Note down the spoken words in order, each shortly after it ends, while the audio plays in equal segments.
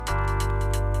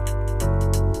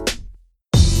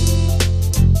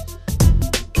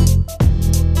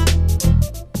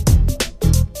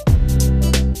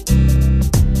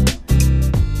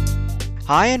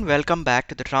Hi, and welcome back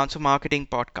to the Transfer Marketing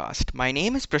Podcast. My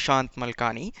name is Prashant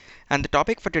Malkani, and the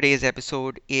topic for today's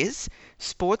episode is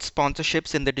sports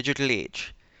sponsorships in the digital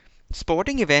age.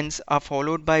 Sporting events are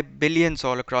followed by billions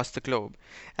all across the globe,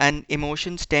 and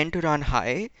emotions tend to run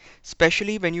high,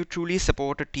 especially when you truly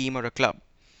support a team or a club.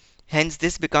 Hence,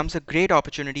 this becomes a great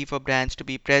opportunity for brands to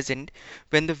be present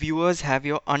when the viewers have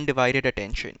your undivided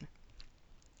attention.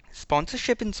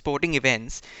 Sponsorship in sporting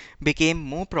events became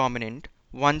more prominent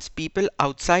once people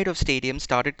outside of stadiums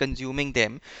started consuming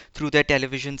them through their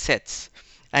television sets.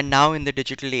 And now, in the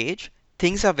digital age,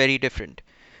 things are very different.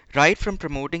 Right from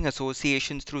promoting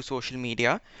associations through social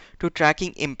media to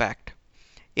tracking impact.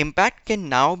 Impact can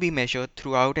now be measured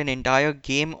throughout an entire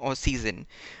game or season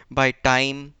by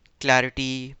time,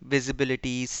 clarity,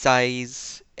 visibility,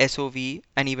 size, SOV,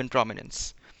 and even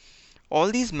prominence.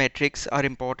 All these metrics are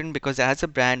important because as a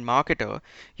brand marketer,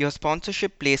 your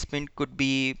sponsorship placement could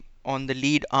be on the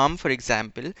lead arm, for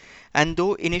example, and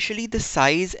though initially the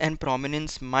size and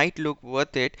prominence might look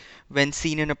worth it when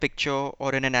seen in a picture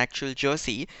or in an actual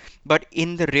jersey, but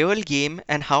in the real game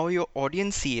and how your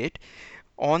audience see it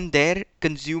on their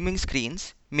consuming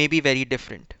screens may be very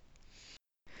different.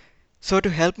 So, to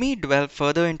help me delve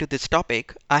further into this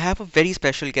topic, I have a very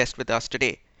special guest with us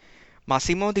today.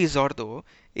 Massimo Di Zordo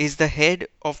is the head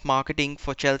of marketing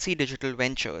for Chelsea Digital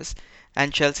Ventures,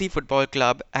 and Chelsea Football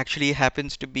Club actually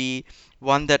happens to be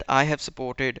one that I have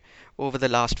supported over the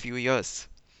last few years.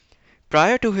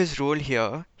 Prior to his role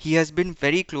here, he has been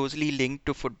very closely linked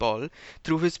to football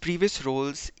through his previous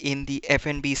roles in the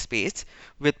F&B space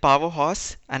with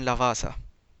Powerhouse and Lavazza.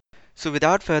 So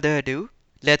without further ado,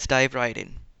 let's dive right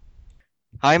in.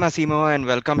 Hi, Massimo, and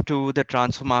welcome to the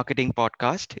Transfer Marketing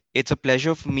Podcast. It's a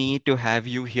pleasure for me to have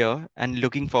you here and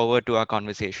looking forward to our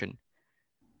conversation.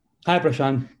 Hi,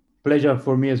 Prashant. Pleasure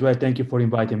for me as well. Thank you for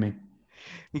inviting me.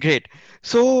 Great.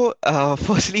 So,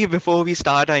 firstly, before we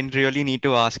start, I really need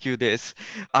to ask you this.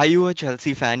 Are you a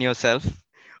Chelsea fan yourself,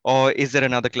 or is there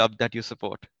another club that you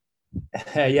support?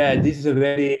 Yeah, this is a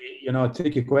very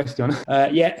tricky question.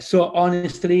 So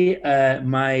honestly,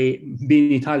 my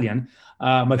being Italian,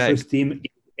 my Right, first team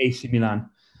is AC Milan,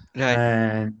 right.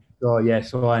 and so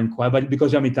I'm quite. But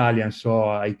because I'm Italian, so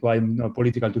I quite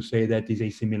political to say that is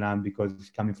AC Milan because it's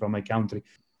coming from my country.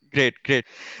 Great, great.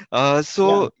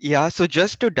 Yeah. So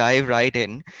just to dive right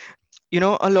in,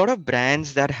 a lot of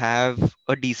brands that have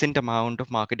a decent amount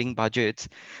of marketing budgets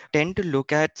tend to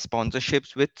look at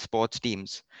sponsorships with sports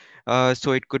teams.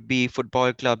 So it could be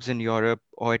football clubs in Europe,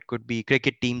 or it could be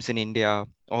cricket teams in India,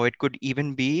 or it could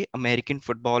even be American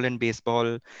football and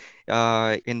baseball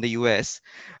in the US.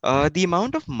 The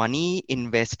amount of money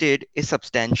invested is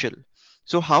substantial.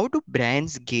 So, how do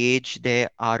brands gauge their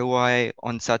ROI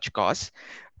on such costs?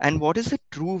 And what is the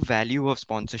true value of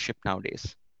sponsorship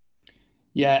nowadays?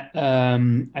 Yeah,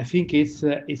 I think it's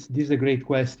this is a great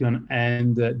question,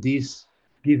 and this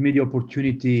gives me the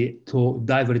opportunity to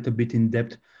dive a little bit in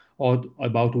depth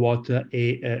about what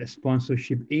a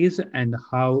sponsorship is and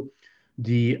how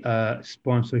the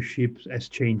sponsorship has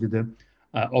changed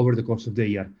over the course of the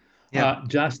year. Yeah,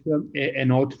 Just a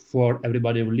note for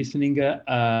everybody who listening.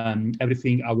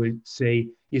 Everything I will say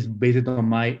is based on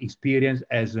my experience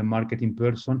as a marketing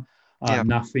person. yeah.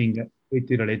 Nothing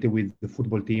pretty related with the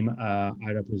football team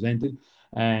I represented.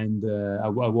 And I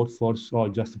work for so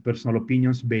just personal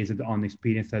opinions based on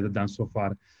experience that I've done so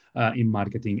far in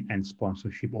marketing and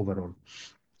sponsorship overall.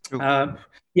 True. Uh,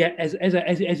 yeah,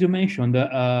 as you mentioned,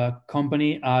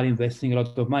 company are investing a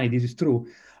lot of money. This is true,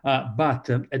 but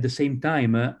at the same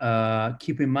time,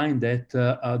 keep in mind that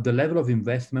the level of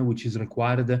investment which is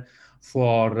required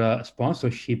for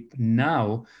sponsorship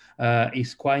now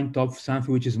is quite of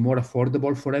something which is more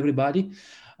affordable for everybody.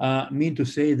 Mean to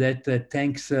say that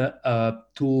thanks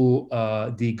to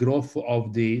the growth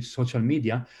of the social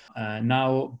media,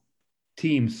 now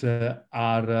teams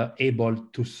are able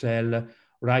to sell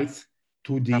rights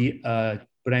to Yeah, the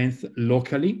brands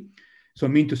locally. So I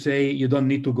mean to say you don't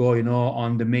need to go,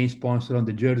 on the main sponsor on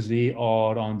the jersey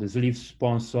or on the sleeve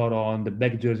sponsor or on the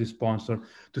back jersey sponsor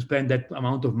to spend that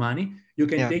amount of money. You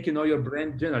can yeah, take, your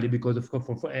brand generally because of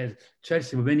course for as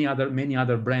Chelsea, many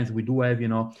other brands, we do have,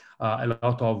 a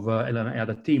lot of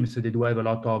other teams. They do have a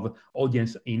lot of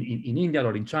audience in India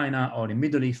or in China or in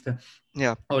Middle East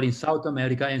yeah, or in South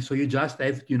America. And so you just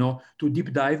have, to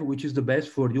deep dive, which is the best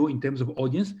for you in terms of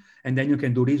audience. And then you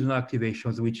can do regional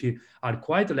activations, which are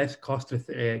quite less costly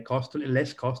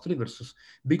versus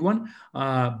big one.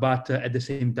 But at the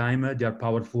same time, they are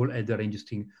powerful and they're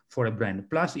interesting for a brand.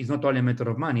 Plus, it's not only a matter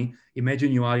of money. imagine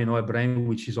you are, a brand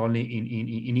which is only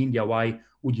in India. Why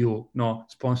would you not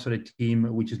sponsor a team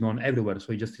which is known everywhere? So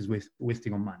it just is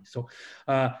wasting on money. So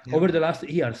Yeah. over the last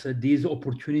years, this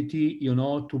opportunity,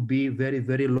 to be very,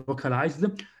 very localized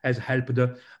has helped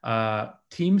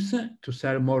teams to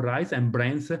sell more rights and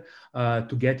brands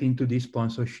to get into this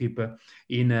sponsorship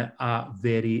in a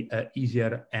very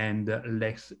easier and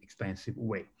less expensive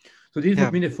way. So this is for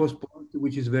Yeah. me the first point,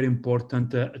 which is very important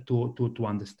to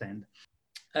understand.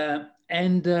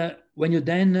 And when you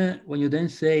then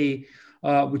say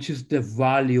which is the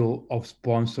value of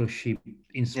sponsorship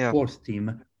in Yeah. sports team,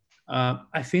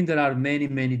 I think there are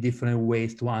many different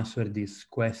ways to answer this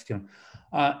question.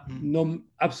 Mm. No,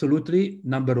 absolutely.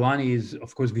 Number one is of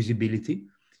course visibility.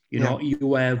 Yeah. You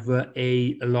have a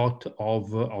lot of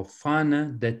fun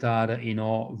that are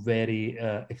very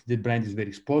the brand is very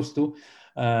exposed to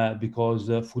because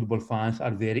football fans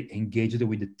are very engaged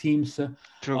with the teams,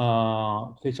 True.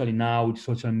 especially now with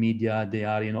social media. They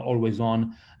are always on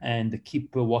and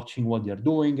keep watching what they're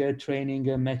doing, training,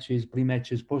 matches,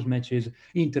 pre-matches, post-matches,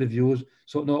 interviews.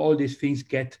 So no, all these things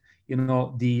get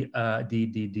the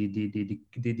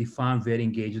fan very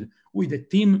engaged with the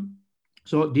team.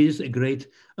 So this is a great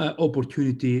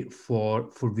opportunity for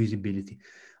visibility.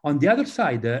 On the other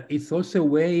side, it's also a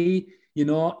way,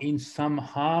 in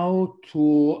somehow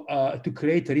to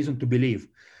create a reason to believe.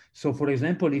 So, for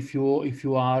example, if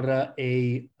you are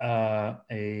a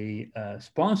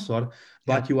sponsor, Yeah.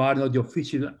 but you are not the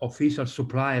official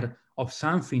supplier of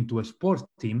something to a sports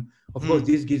team, of course, Mm.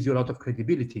 this gives you a lot of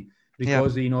credibility Yeah.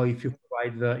 because if you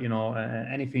provide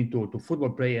anything to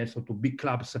football players or to big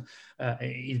clubs,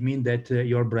 it means that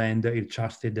your brand is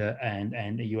trusted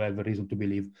and you have a reason to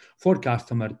believe for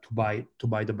customer to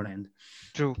buy the brand.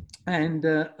 True. And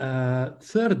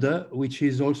third, which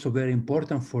is also very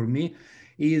important for me,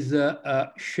 is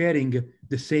sharing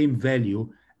the same value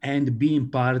and being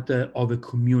part of a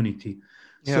community.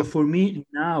 So Yeah. for me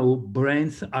now,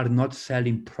 brands are not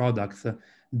selling products.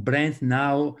 Brands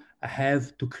now have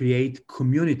to create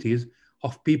communities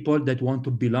of people that want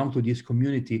to belong to this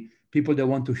community, people that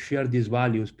want to share these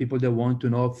values, people that want to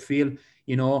feel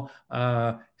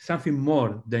something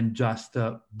more than just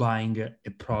buying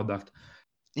a product.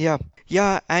 Yeah.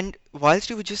 Yeah, and whilst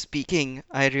you were just speaking,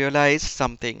 I realized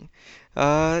something.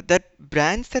 That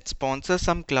brands that sponsor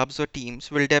some clubs or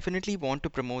teams will definitely want to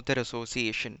promote their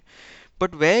association.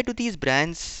 But where do these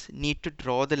brands need to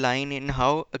draw the line in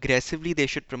how aggressively they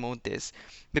should promote this?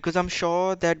 Because I'm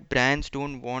sure that brands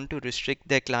don't want to restrict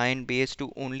their client base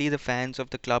to only the fans of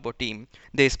the club or team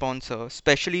they sponsor,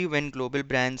 especially when global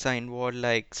brands are involved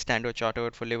like Standard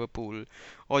Chartered for Liverpool,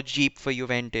 or Jeep for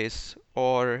Juventus,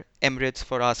 or Emirates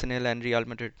for Arsenal and Real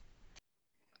Madrid.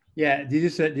 Yeah,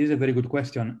 this is a very good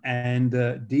question, and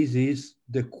this is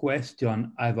the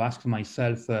question I've asked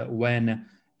myself when,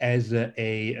 as a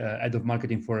head of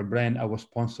marketing for a brand, I was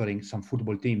sponsoring some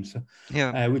football teams.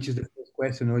 Yeah. Which is the first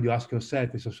question when you ask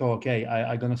yourself is so okay,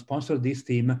 I'm gonna sponsor this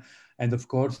team, and of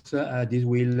course this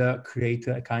will create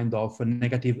a kind of a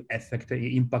negative effect,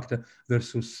 impact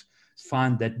versus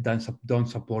fund that don't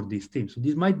support this team. So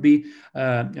this might be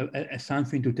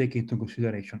something to take into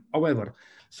consideration. However,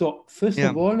 so first Yeah.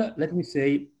 of all, let me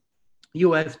say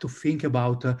you have to think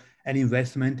about an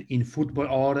investment in football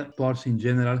or sports in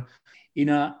general in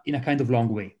a kind of long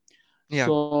way. Yeah.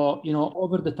 So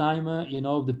over the time,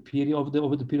 the period of the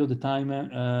over the period of the time,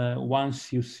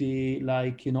 once you see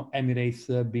like Emirates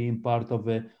being part of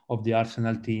the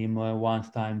Arsenal team, once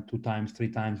time, two times, three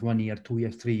times, 1 year, 2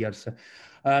 years, 3 years,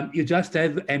 you just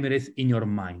have Emirates in your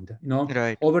mind.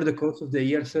 Right. Over the course of the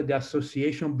years, the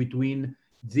association between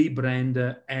the brand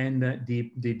and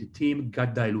the team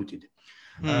got diluted.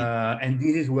 Hmm. And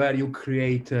this is where you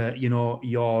create, your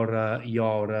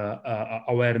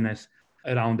awareness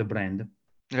around the brand.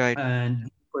 Right. And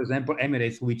for example,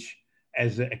 Emirates, which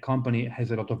as a company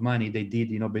has a lot of money, they did,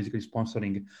 basically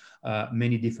sponsoring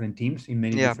many different teams in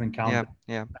many Yeah. different Yeah. countries.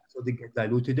 Yeah. So they get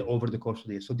diluted over the course of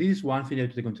the year. So this is one thing that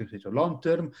to take into consideration.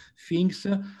 Long-term things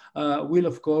will,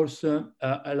 of course,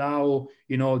 allow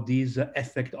this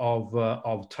effect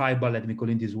of tribal, let me call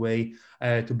it this way,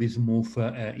 to be smooth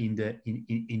in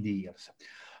the years.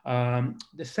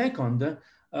 The second,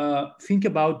 think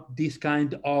about this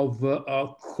kind of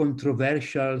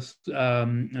controversial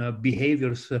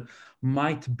behaviors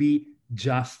might be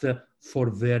just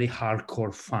for very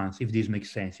hardcore fans, if this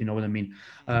makes sense. You know what I mean?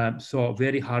 So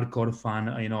very hardcore fan,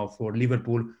 for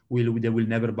Liverpool, they will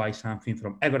never buy something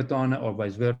from Everton or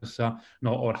vice versa.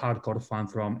 No, or hardcore fan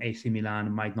from AC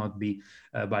Milan might not be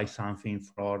buy something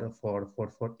for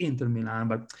Inter Milan.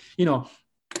 But you know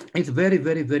it's very,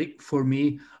 very, very, for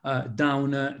me,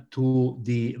 down to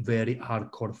the very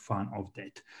hardcore fan of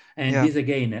that. And Yeah, this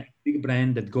again, a big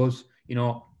brand that goes,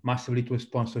 massively to a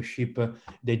sponsorship.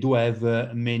 They do have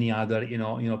many other,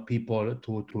 people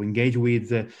to engage with,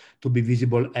 to be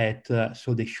visible at.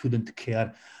 So they shouldn't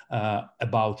care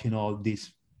about,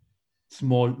 this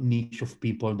small niche of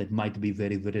people that might be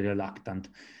very, very reluctant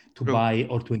to true. buy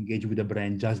or to engage with a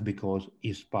brand just because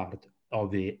it's part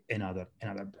of another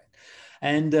brand.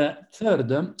 And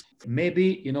third,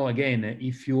 maybe, again,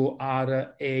 if you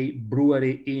are a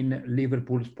brewery in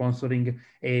Liverpool sponsoring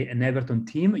an Everton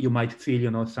team, you might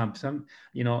feel, some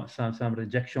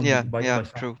rejection Yeah, by yeah, some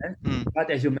true. fans. Mm, But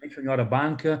as you mentioned, you're a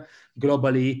bank.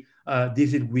 Globally,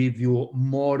 this will give you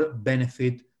more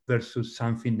benefit versus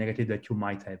something negative that you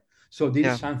might have. So this is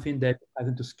yeah, something that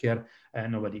hasn't to scare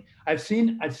nobody. I've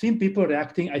seen people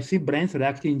reacting. I see brands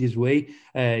reacting in this way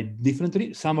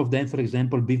differently. Some of them, for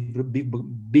example,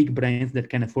 big brands that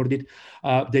can afford it,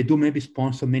 they do maybe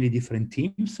sponsor many different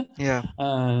teams. yeah,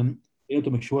 Um, to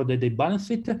make sure that they balance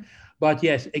it. But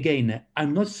yes, again,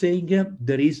 I'm not saying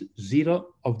there is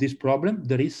zero of this problem.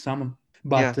 There is some,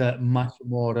 yeah. but much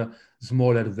more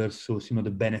smaller versus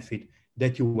the benefit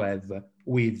that you have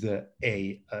with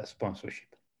a sponsorship.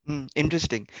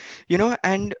 Interesting.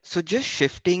 And so just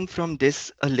shifting from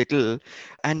this a little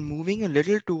and moving a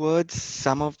little towards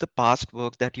some of the past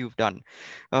work that you've done.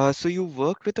 So you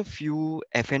worked with a few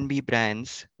F&B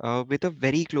brands with a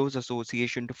very close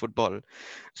association to football.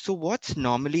 So what's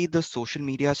normally the social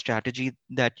media strategy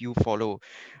that you follow?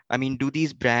 I mean, do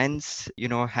these brands,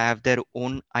 have their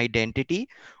own identity,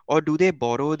 or do they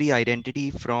borrow the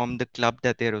identity from the club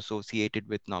that they're associated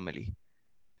with normally?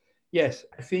 Yes,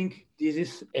 I think this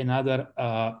is another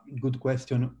good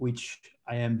question, which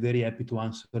I am very happy to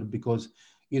answer because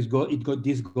this goes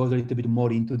a little bit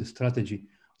more into the strategy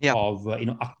Yeah, of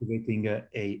activating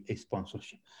a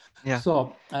sponsorship. yeah,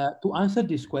 So to answer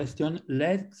this question,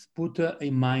 let's put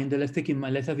in mind, let's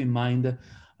have in mind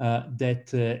that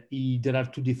there are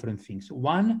two different things.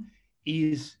 One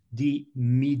is the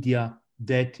media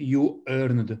that you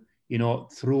earned,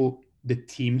 through the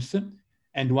teams,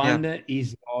 and yeah, one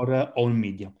is your own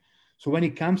media. So when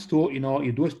it comes to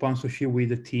you do a sponsorship with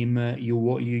the team,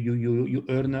 you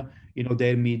earn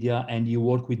their media and you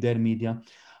work with their media,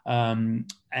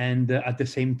 and at the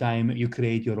same time you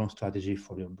create your own strategy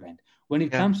for your brand. When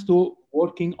it yeah, comes to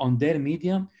working on their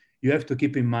media, you have to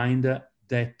keep in mind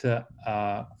that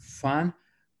fan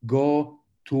go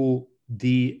to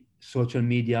the social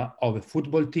media of a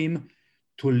football team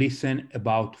to listen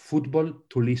about football,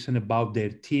 to listen about their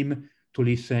team, to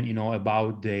listen,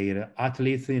 about their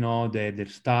athletes, their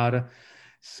star.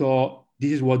 So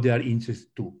this is what they are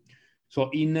interested to. So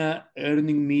in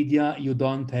earning media, you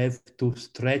don't have to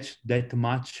stretch that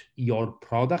much your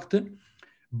product.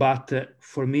 But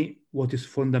for me, what is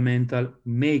fundamental,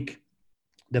 make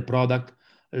the product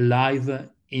live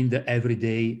in the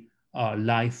everyday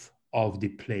life of the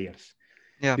players.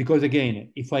 yeah, Because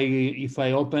again, if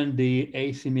I open the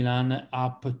AC Milan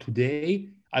app today,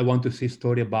 I want to see a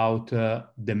story about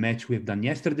the match we've done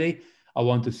yesterday. I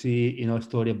want to see a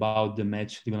story about the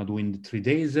match they're gonna do in 3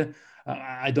 days.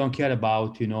 I don't care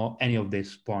about any of the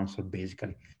sponsor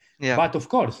basically. yeah, But of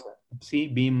course, see,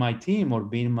 being my team or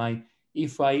being my,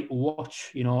 if I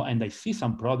watch and I see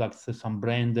some products, some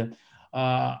brand,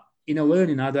 uh, in a way or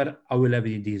another, I will have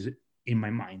this in my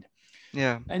mind.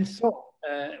 yeah, And so,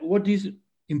 what is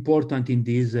important in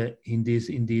this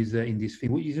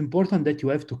thing? It is important that you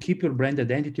have to keep your brand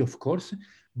identity, of course,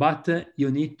 but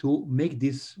you need to make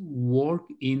this work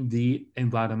in the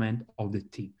environment of the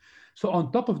team. So,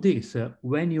 on top of this,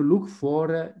 when you look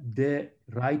for the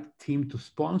right team to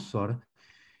sponsor,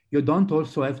 you don't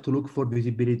also have to look for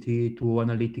visibility, to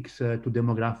analytics, to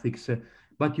demographics,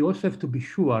 but you also have to be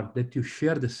sure that you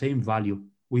share the same value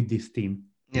with this team.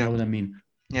 You yeah, know what I mean?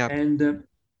 yeah, And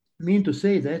mean to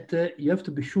say that you have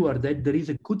to be sure that there is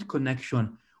a good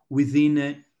connection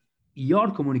within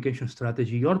your communication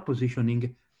strategy, your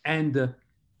positioning, and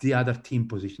the other team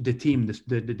position, the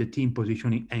team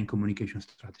positioning and communication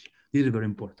strategy. This is very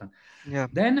important. yeah.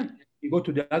 Then you go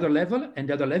to the other level, and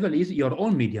the other level is your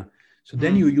own media. So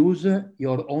then Mm, you use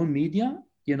your own media,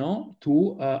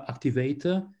 to activate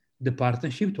the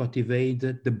partnership, to activate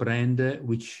the brand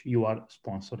which you are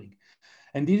sponsoring.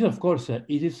 And this, of course, it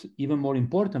is even more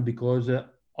important because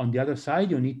on the other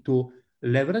side, you need to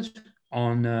leverage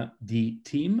on the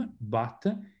team, but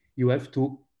you have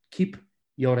to keep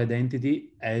your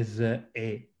identity as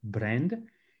a brand.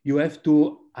 You have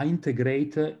to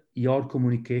integrate your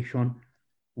communication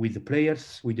with the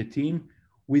players, with the team,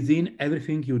 within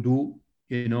everything you do,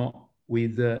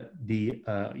 with the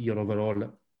your overall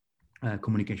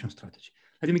communication strategy.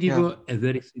 Let me give Yeah. you a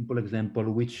very simple example,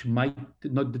 which might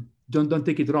not don't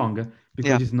take it wrong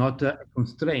because Yeah. it's not a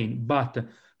constraint. But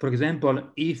for example,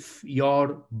 if your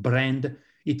brand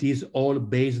it is all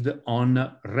based on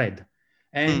red,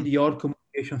 Hmm. and your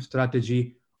communication strategy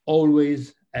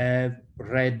always have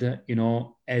red,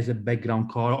 as a background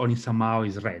color, or in somehow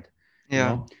is red, you Yeah.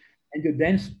 know, and you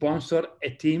then sponsor a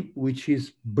team which is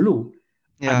blue.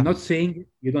 I'm Yeah. not saying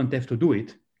you don't have to do it,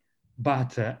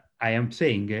 but I am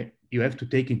saying you have to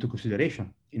take into consideration.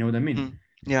 You know what I mean? Hmm.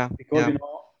 Yeah. Because Yeah.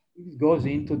 it goes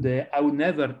into the. I would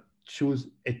never choose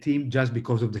a team just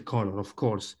because of the color, of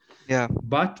course. Yeah.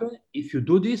 But if you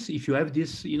do this, if you have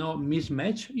this,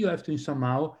 mismatch, you have to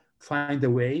somehow find a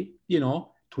way,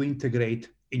 to integrate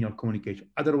in your communication.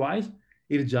 Otherwise,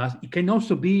 it can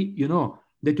also be,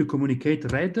 that you communicate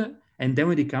red, and then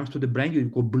when it comes to the brand, you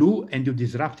go blue and you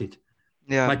disrupt it.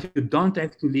 Yeah. But you don't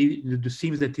have to leave the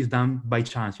seams that is done by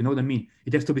chance. You know what I mean?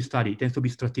 It has to be studied. It has to be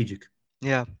strategic.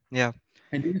 Yeah. Yeah.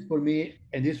 And this is for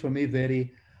me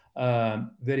very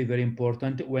very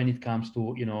important when it comes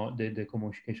to the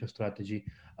communication strategy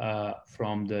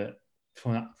from the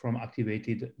from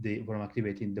activating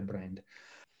the brand.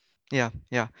 Yeah.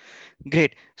 Yeah.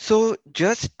 Great. So,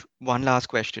 just one last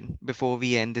question before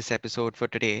we end this episode for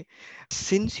today.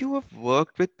 Since you have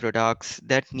worked with products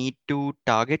that need to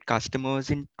target customers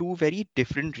in two very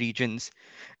different regions,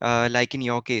 like in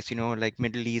your case, like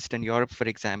Middle East and Europe, for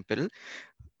example,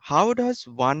 how does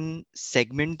one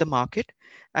segment the market?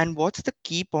 And what's the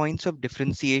key points of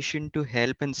differentiation to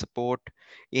help and support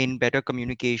in better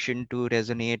communication to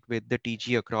resonate with the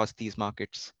TG across these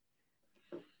markets?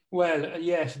 Well,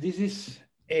 yes, this is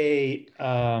a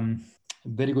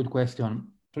very good question.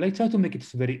 So let's try to make it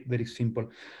very, very simple.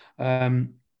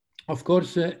 Um, of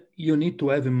course, you need to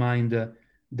have in mind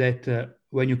that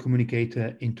when you communicate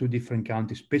in two different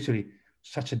countries, especially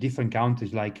such a different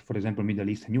countries like, for example, Middle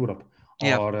East and Europe,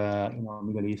 Yeah. or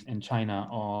Middle East and China,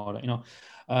 or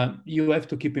you have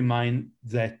to keep in mind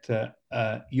that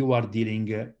you are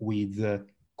dealing with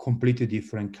completely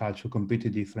different culture, completely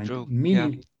different True. Yeah.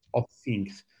 meaning of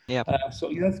things. Yeah. So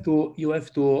you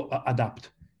have to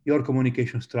adapt your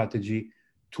communication strategy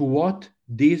to what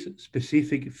this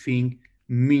specific thing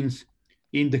means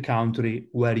in the country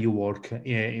where you work,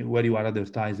 where you are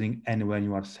advertising, and when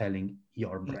you are selling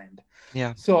your Mm. brand.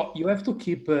 Yeah. So you have to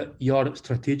keep your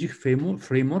strategic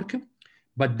framework,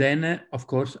 but then, of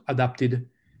course, adapted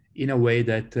in a way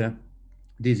that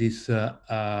this is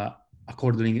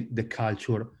according the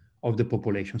culture of the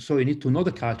population. So you need to know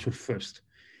the culture first.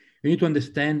 You need to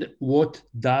understand what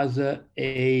does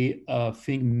a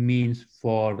thing means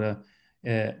for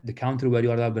the country where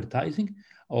you are advertising,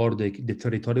 or the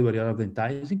territory where you are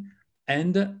advertising.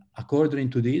 And according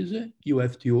to this, you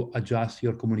have to adjust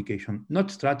your communication, not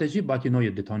strategy, but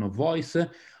the tone of voice,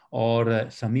 or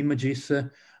some images,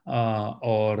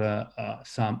 or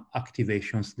some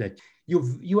activations that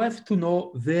you have to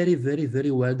know very, very,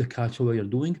 very well the culture where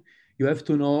you're doing. You have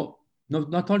to know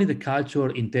not only the culture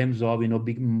in terms of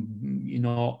big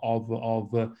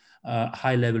of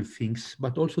high level things,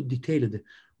 but also detailed.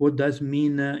 What does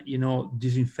mean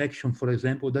disinfection, for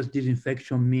example? What does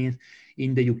disinfection mean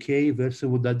in the UK versus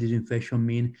what does disinfection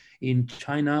mean in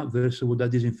China versus what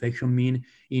does disinfection mean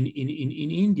in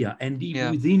India, and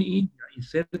Yeah. within India in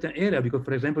certain area? Because,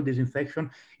 for example, disinfection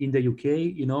in the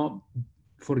UK,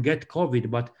 forget COVID,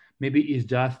 but maybe it's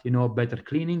just better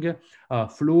cleaning,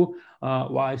 flu,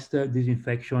 whilst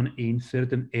disinfection in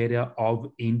certain area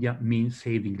of India means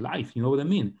saving life. You know what I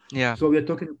mean? Yeah. So we are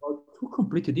talking about two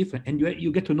completely different, and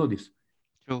you get to know this,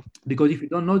 True. because if you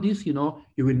don't know this, you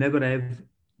will never have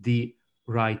the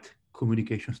right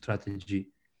communication strategy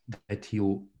that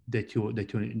you need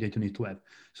to have.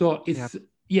 So Yeah.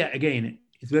 yeah, again,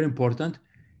 it's very important.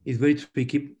 It's very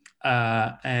tricky,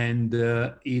 and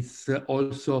it's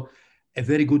also a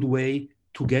very good way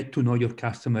to get to know your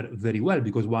customer very well,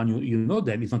 because when you know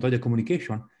them, it's not only the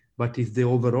communication, but it's the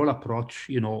overall approach,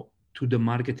 to the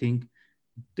marketing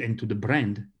and to the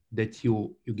brand that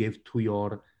you give to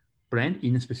your brand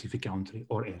in a specific country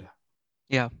or area.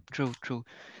 Yeah. True. True.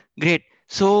 Great.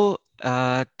 So,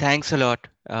 thanks a lot,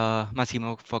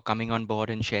 Massimo, for coming on board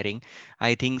and sharing.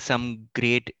 I think some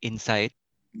great insight.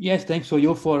 Yes, thanks for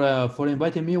you for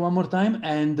inviting me one more time.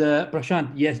 And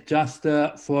Prashant, yes, just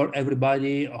for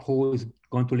everybody who is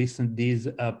going to listen this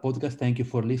podcast, thank you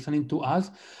for listening to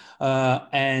us.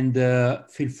 And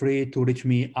feel free to reach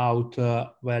me out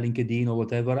via LinkedIn or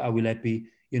whatever. I will happy,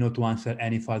 to answer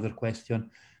any further question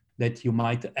that you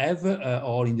might have,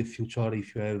 or in the future,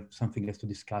 if you have something else to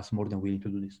discuss, more than willing to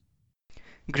do this.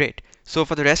 Great. So,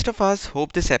 for the rest of us,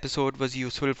 hope this episode was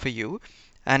useful for you.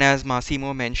 And as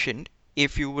Massimo mentioned,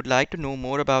 if you would like to know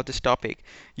more about this topic,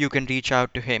 you can reach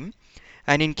out to him.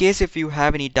 And in case if you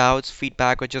have any doubts,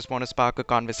 feedback, or just want to spark a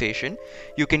conversation,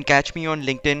 you can catch me on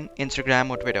LinkedIn, Instagram,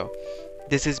 or Twitter.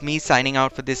 This is me signing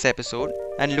out for this episode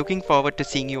and looking forward to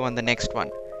seeing you on the next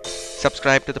one.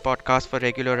 Subscribe to the podcast for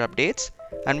regular updates.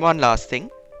 And one last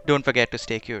thing, don't forget to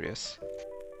stay curious.